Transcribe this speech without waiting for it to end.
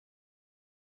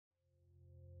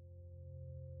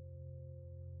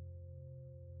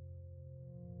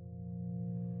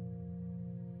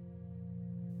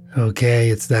Okay,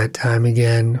 it's that time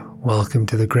again. Welcome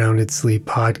to the Grounded Sleep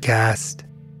Podcast.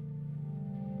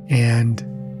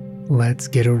 And let's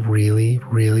get a really,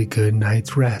 really good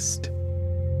night's rest.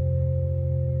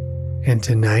 And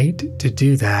tonight, to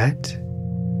do that,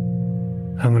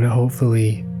 I'm going to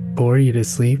hopefully bore you to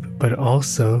sleep, but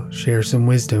also share some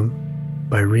wisdom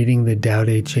by reading the Tao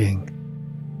Te Ching.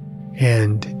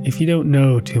 And if you don't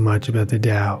know too much about the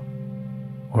Tao,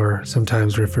 or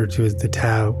sometimes referred to as the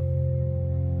Tao,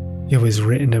 it was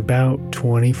written about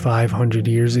 2,500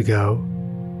 years ago,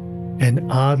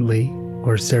 and oddly,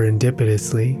 or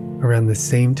serendipitously, around the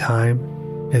same time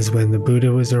as when the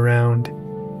Buddha was around,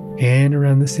 and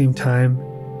around the same time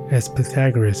as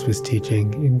Pythagoras was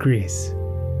teaching in Greece.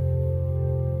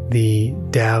 The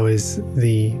Tao is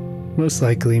the most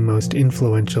likely most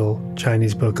influential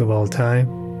Chinese book of all time.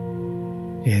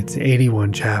 It's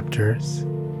 81 chapters,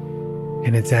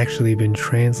 and it's actually been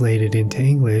translated into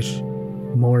English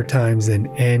more times than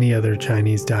any other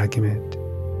Chinese document.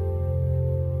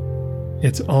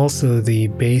 It's also the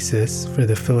basis for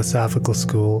the philosophical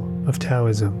school of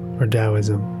Taoism, or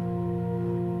Taoism.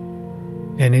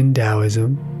 And in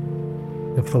Taoism,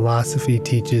 the philosophy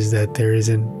teaches that there is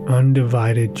an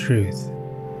undivided truth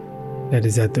that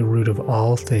is at the root of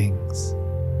all things.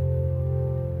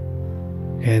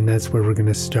 And that's where we're going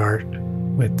to start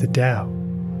with the Tao.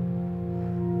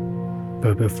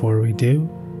 But before we do,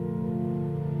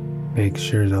 make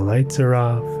sure the lights are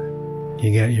off,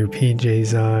 you got your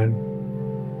PJs on,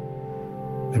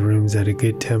 the room's at a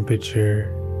good temperature,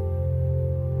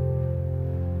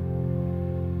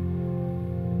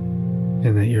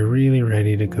 and that you're really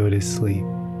ready to go to sleep.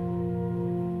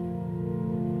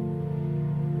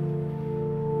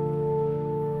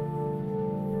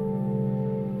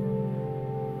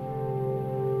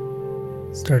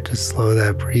 Start to slow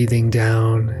that breathing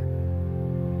down.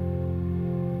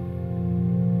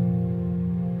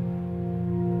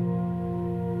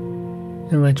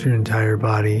 And let your entire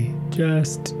body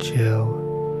just chill.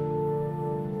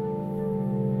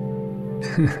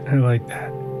 I like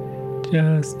that.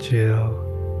 Just chill.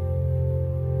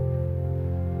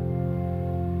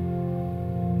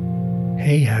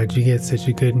 Hey, how'd you get such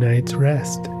a good night's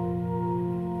rest?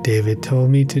 David told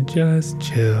me to just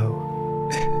chill.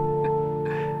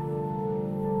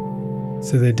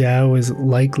 So the Tao was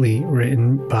likely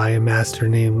written by a master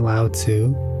named Lao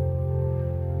Tzu.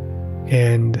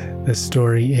 And the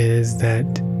story is that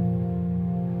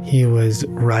he was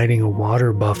riding a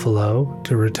water buffalo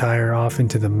to retire off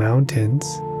into the mountains,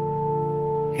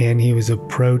 and he was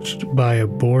approached by a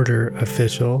border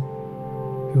official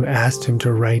who asked him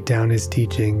to write down his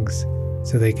teachings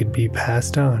so they could be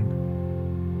passed on.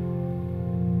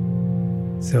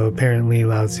 So apparently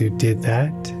Lao Tzu did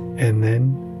that and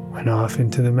then went off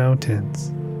into the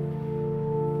mountains,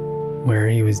 where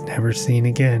he was never seen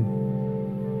again.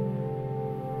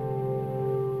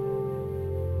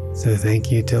 So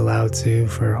thank you to Lao Tzu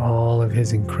for all of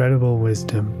his incredible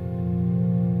wisdom.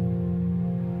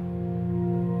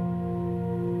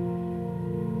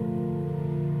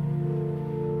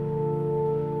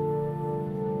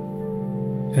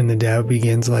 And the Tao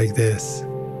begins like this.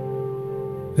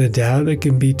 The Tao that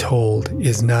can be told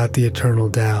is not the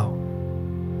eternal Tao.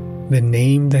 The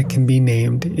name that can be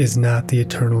named is not the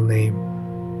eternal name.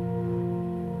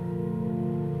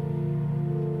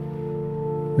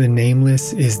 The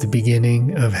nameless is the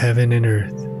beginning of heaven and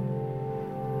earth.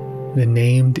 The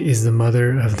named is the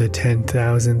mother of the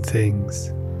 10,000 things.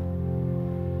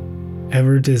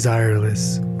 Ever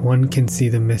desireless, one can see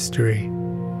the mystery.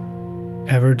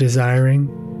 Ever desiring,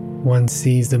 one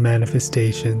sees the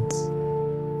manifestations.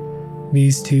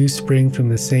 These two spring from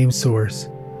the same source,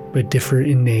 but differ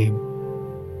in name.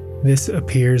 This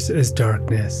appears as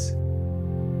darkness.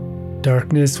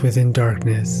 Darkness within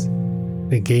darkness,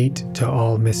 the gate to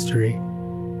all mystery.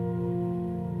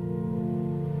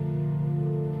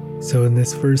 So in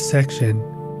this first section,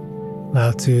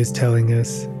 Lao Tzu is telling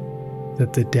us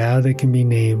that the Tao that can be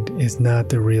named is not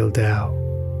the real Tao.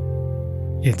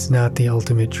 It's not the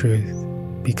ultimate truth,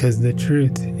 because the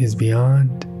truth is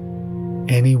beyond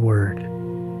any word.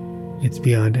 It's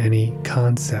beyond any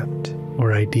concept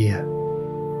or idea.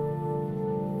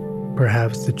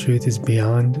 Perhaps the truth is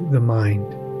beyond the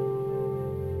mind.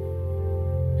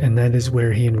 And that is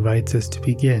where he invites us to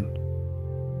begin.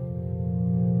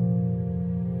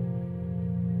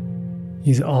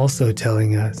 He's also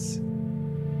telling us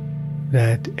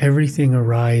that everything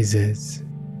arises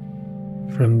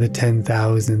from the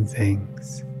 10,000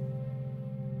 things.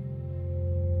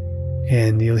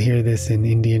 And you'll hear this in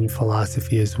Indian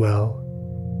philosophy as well.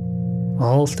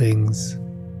 All things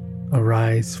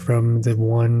arise from the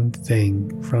one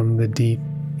thing, from the deep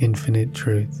infinite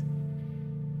truth.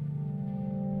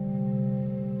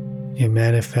 It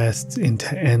manifests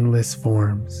into endless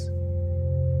forms.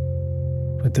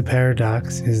 But the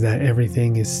paradox is that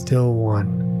everything is still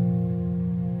one.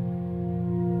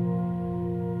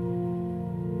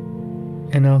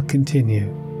 And I'll continue.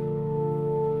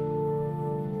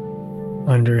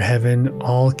 Under heaven,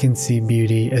 all can see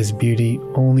beauty as beauty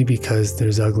only because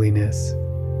there's ugliness.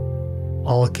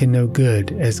 All can know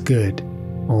good as good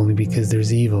only because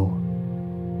there's evil.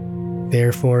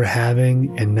 Therefore,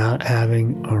 having and not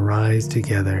having arise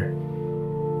together.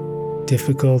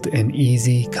 Difficult and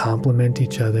easy complement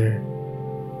each other.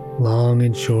 Long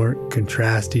and short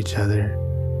contrast each other.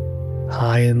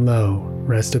 High and low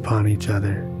rest upon each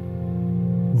other.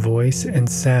 Voice and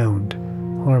sound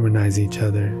harmonize each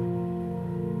other.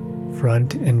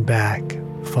 Front and back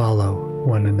follow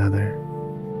one another.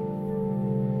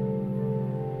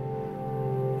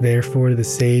 Therefore the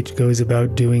sage goes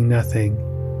about doing nothing,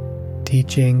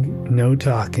 teaching no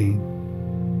talking.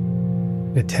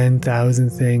 The 10,000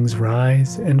 things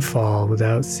rise and fall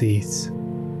without cease,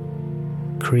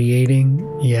 creating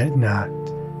yet not,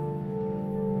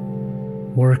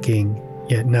 working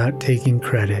yet not taking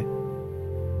credit.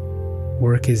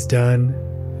 Work is done,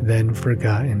 then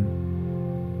forgotten.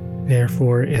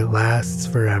 Therefore it lasts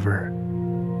forever.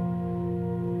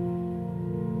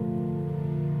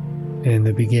 In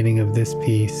the beginning of this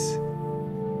piece,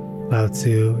 Lao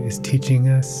Tzu is teaching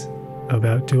us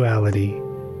about duality,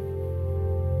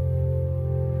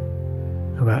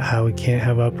 about how we can't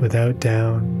have up without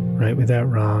down, right without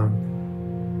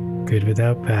wrong, good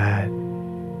without bad,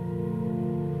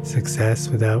 success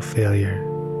without failure,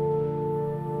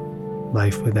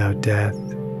 life without death.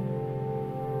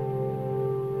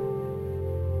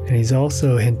 And he's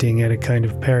also hinting at a kind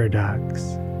of paradox,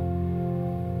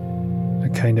 a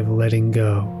kind of letting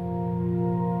go.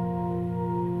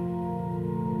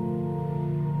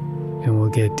 And we'll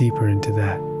get deeper into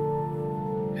that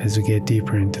as we get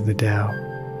deeper into the Tao.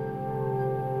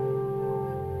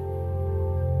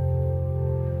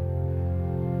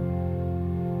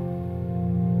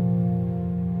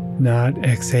 Not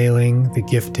exhaling the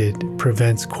gifted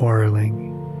prevents quarreling.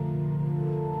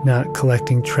 Not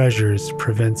collecting treasures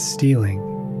prevents stealing.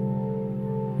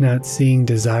 Not seeing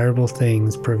desirable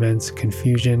things prevents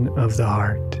confusion of the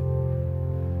heart.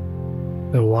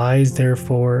 The wise,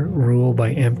 therefore, rule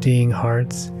by emptying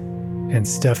hearts and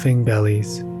stuffing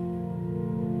bellies,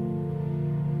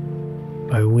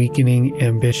 by weakening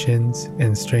ambitions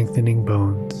and strengthening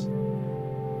bones.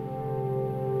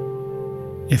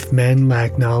 If men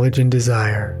lack knowledge and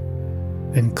desire,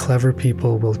 then clever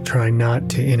people will try not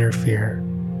to interfere.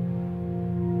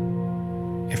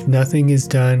 If nothing is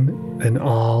done, then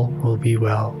all will be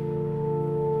well.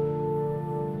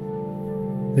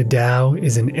 The Tao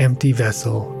is an empty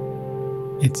vessel.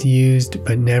 It's used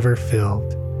but never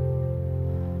filled.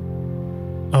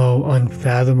 O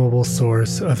unfathomable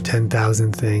source of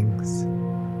 10,000 things,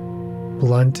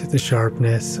 blunt the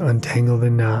sharpness, untangle the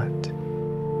knot,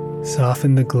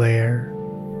 soften the glare,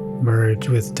 merge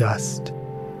with dust.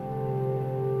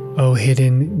 O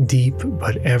hidden, deep,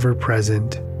 but ever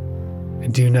present, I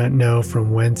do not know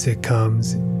from whence it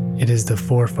comes. It is the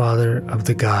forefather of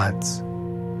the gods.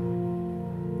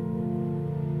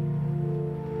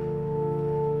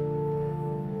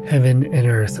 Heaven and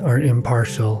earth are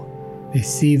impartial. They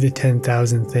see the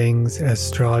 10,000 things as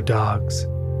straw dogs.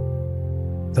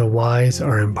 The wise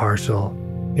are impartial.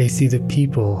 They see the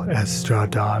people as straw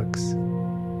dogs.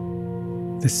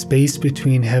 The space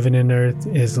between heaven and earth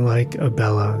is like a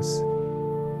bellows.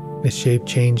 The shape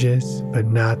changes, but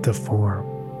not the form.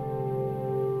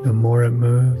 The more it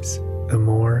moves, the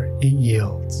more it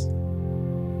yields.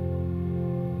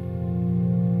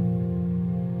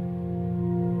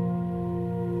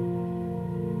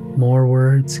 More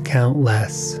words count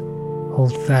less.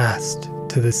 Hold fast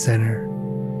to the center.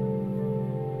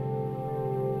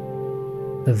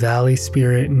 The valley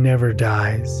spirit never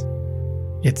dies.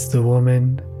 It's the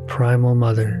woman, primal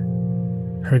mother,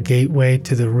 her gateway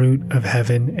to the root of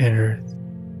heaven and earth.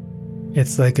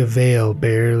 It's like a veil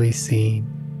barely seen.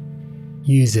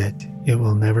 Use it, it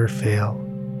will never fail.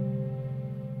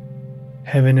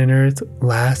 Heaven and earth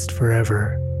last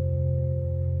forever.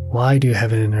 Why do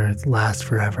heaven and earth last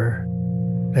forever?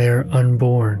 They are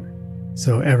unborn,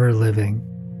 so ever living.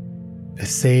 The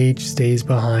sage stays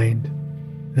behind,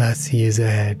 thus he is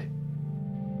ahead.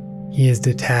 He is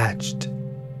detached,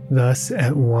 thus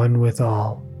at one with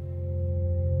all.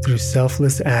 Through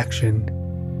selfless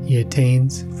action, he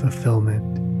attains fulfillment.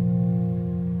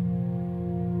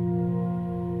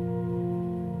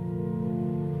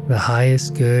 The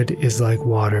highest good is like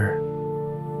water.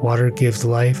 Water gives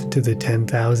life to the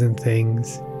 10,000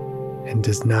 things and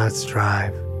does not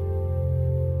strive.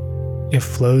 It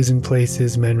flows in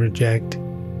places men reject,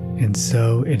 and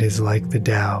so it is like the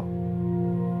Tao.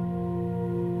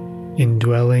 In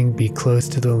dwelling, be close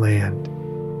to the land.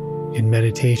 In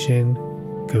meditation,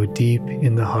 go deep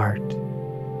in the heart.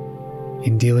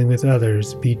 In dealing with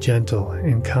others, be gentle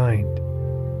and kind.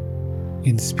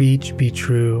 In speech, be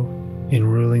true. In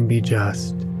ruling, be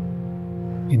just.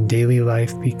 In daily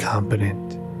life, be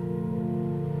competent.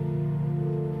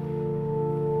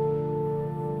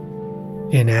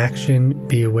 In action,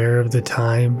 be aware of the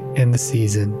time and the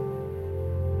season.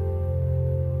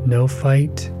 No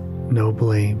fight, no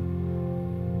blame.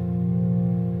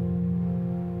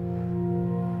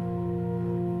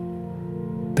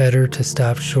 Better to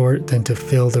stop short than to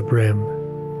fill the brim.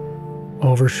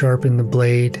 Over-sharpen the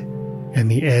blade, and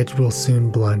the edge will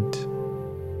soon blunt.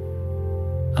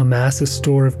 Amass a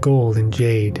store of gold and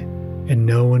jade, and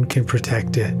no one can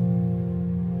protect it.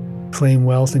 Claim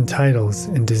wealth and titles,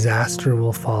 and disaster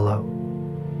will follow.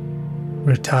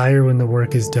 Retire when the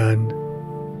work is done.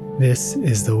 This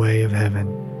is the way of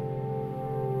heaven.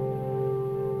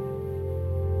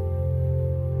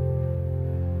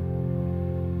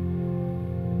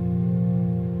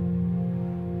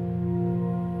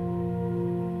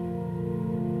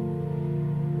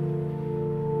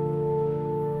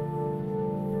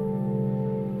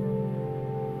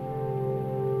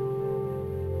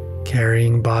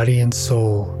 Carrying body and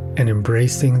soul and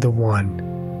embracing the one,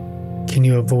 can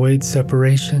you avoid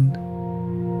separation?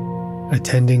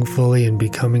 Attending fully and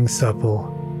becoming supple,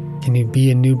 can you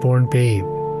be a newborn babe?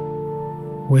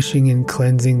 Wishing and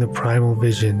cleansing the primal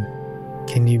vision,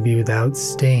 can you be without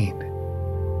stain?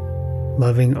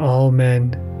 Loving all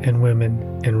men and women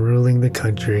and ruling the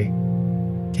country,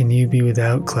 can you be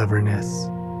without cleverness?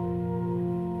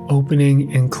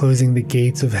 Opening and closing the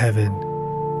gates of heaven,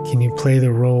 can you play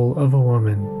the role of a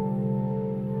woman?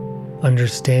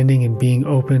 Understanding and being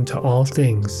open to all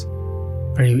things,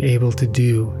 are you able to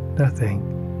do nothing?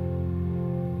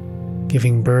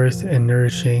 Giving birth and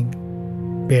nourishing,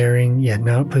 bearing yet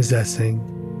not possessing,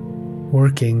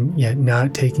 working yet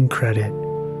not taking credit,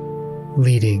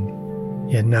 leading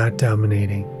yet not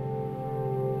dominating.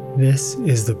 This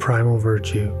is the primal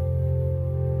virtue.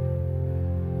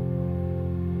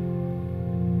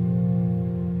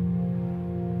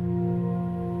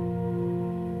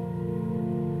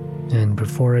 And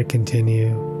before I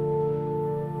continue,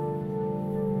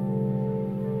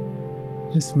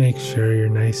 just make sure you're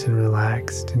nice and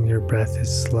relaxed and your breath is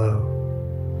slow.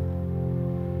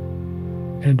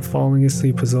 And falling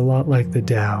asleep is a lot like the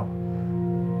Tao.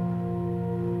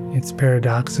 It's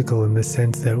paradoxical in the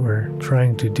sense that we're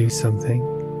trying to do something,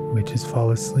 which is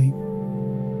fall asleep.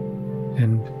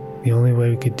 And the only way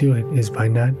we could do it is by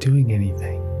not doing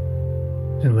anything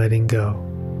and letting go.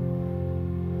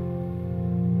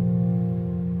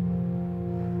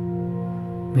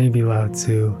 Maybe Lao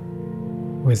Tzu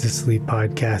was a sleep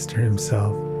podcaster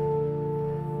himself.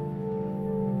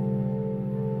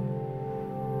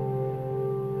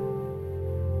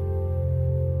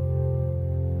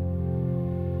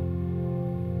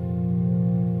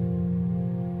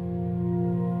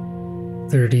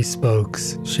 "30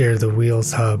 spokes share the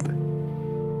wheel's hub.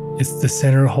 It's the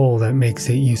center hole that makes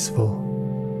it useful.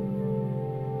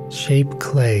 Shape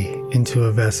clay into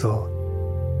a vessel.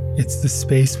 It's the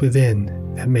space within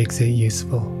that makes it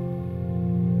useful.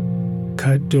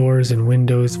 Cut doors and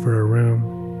windows for a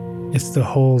room. It's the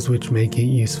holes which make it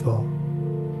useful.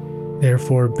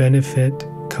 Therefore, benefit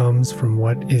comes from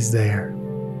what is there,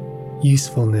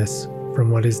 usefulness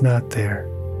from what is not there.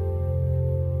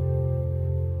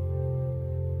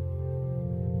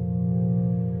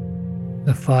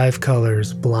 The 5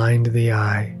 colors blind the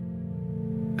eye.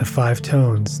 The 5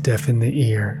 tones deafen the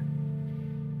ear.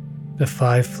 The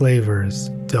 5 flavors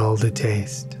dull the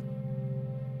taste.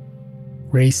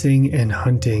 Racing and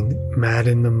hunting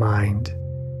madden the mind.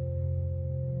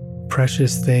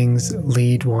 Precious things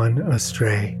lead one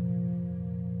astray.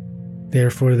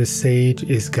 Therefore the sage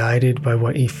is guided by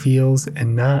what he feels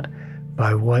and not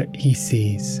by what he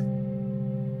sees.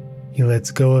 He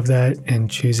lets go of that and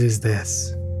chooses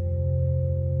this.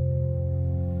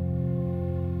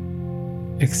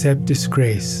 Accept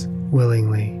disgrace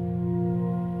willingly.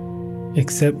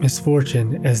 Accept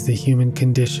misfortune as the human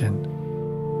condition.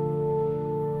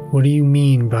 What do you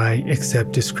mean by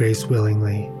accept disgrace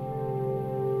willingly?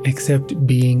 Accept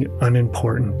being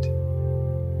unimportant.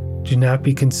 Do not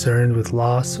be concerned with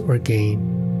loss or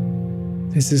gain.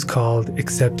 This is called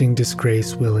accepting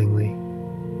disgrace willingly.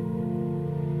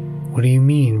 What do you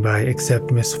mean by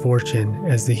accept misfortune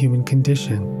as the human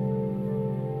condition?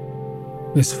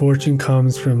 Misfortune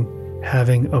comes from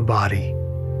having a body.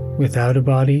 Without a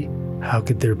body, how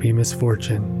could there be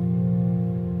misfortune?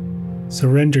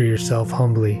 Surrender yourself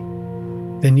humbly.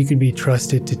 Then you can be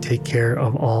trusted to take care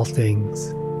of all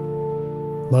things.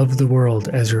 Love the world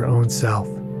as your own self.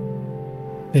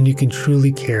 Then you can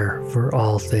truly care for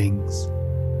all things.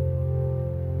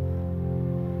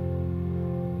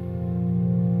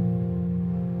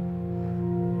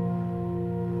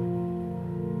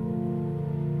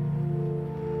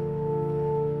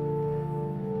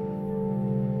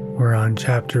 We're on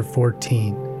chapter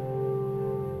 14,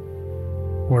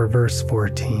 or verse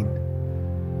 14.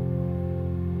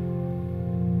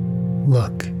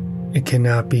 Look, it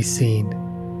cannot be seen.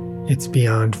 It's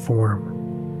beyond form.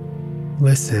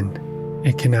 Listen,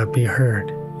 it cannot be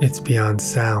heard. It's beyond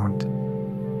sound.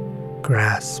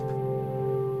 Grasp,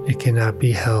 it cannot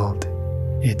be held.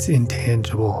 It's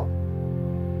intangible.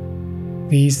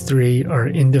 These three are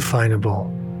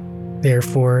indefinable.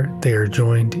 Therefore, they are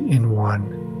joined in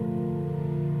one.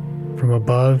 From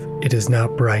above, it is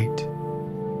not bright.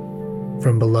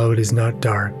 From below, it is not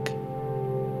dark.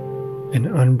 An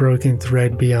unbroken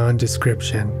thread beyond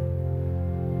description.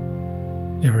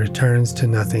 It returns to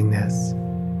nothingness.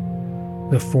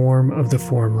 The form of the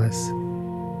formless.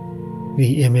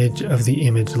 The image of the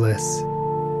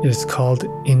imageless. It is called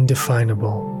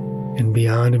indefinable and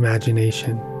beyond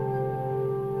imagination.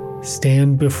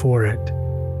 Stand before it,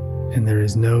 and there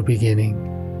is no beginning.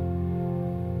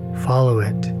 Follow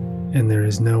it, and there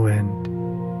is no end.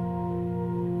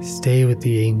 Stay with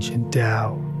the ancient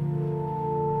Tao.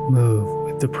 Move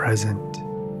with the present.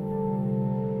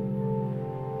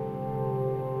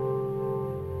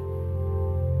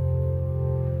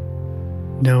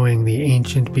 Knowing the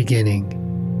ancient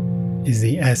beginning is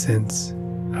the essence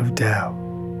of Tao.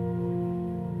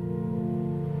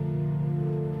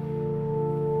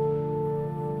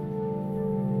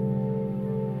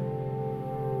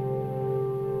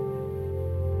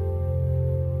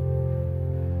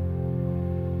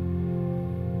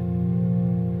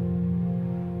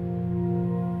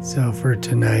 So for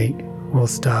tonight, we'll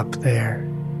stop there.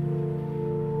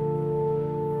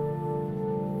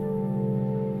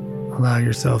 Allow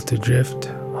yourself to drift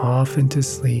off into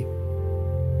sleep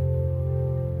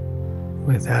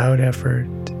without effort.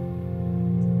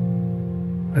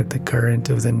 Let the current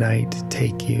of the night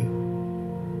take you.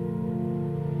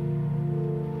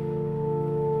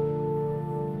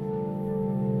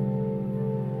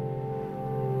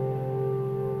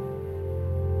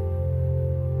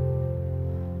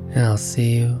 And I'll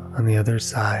see you on the other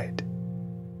side.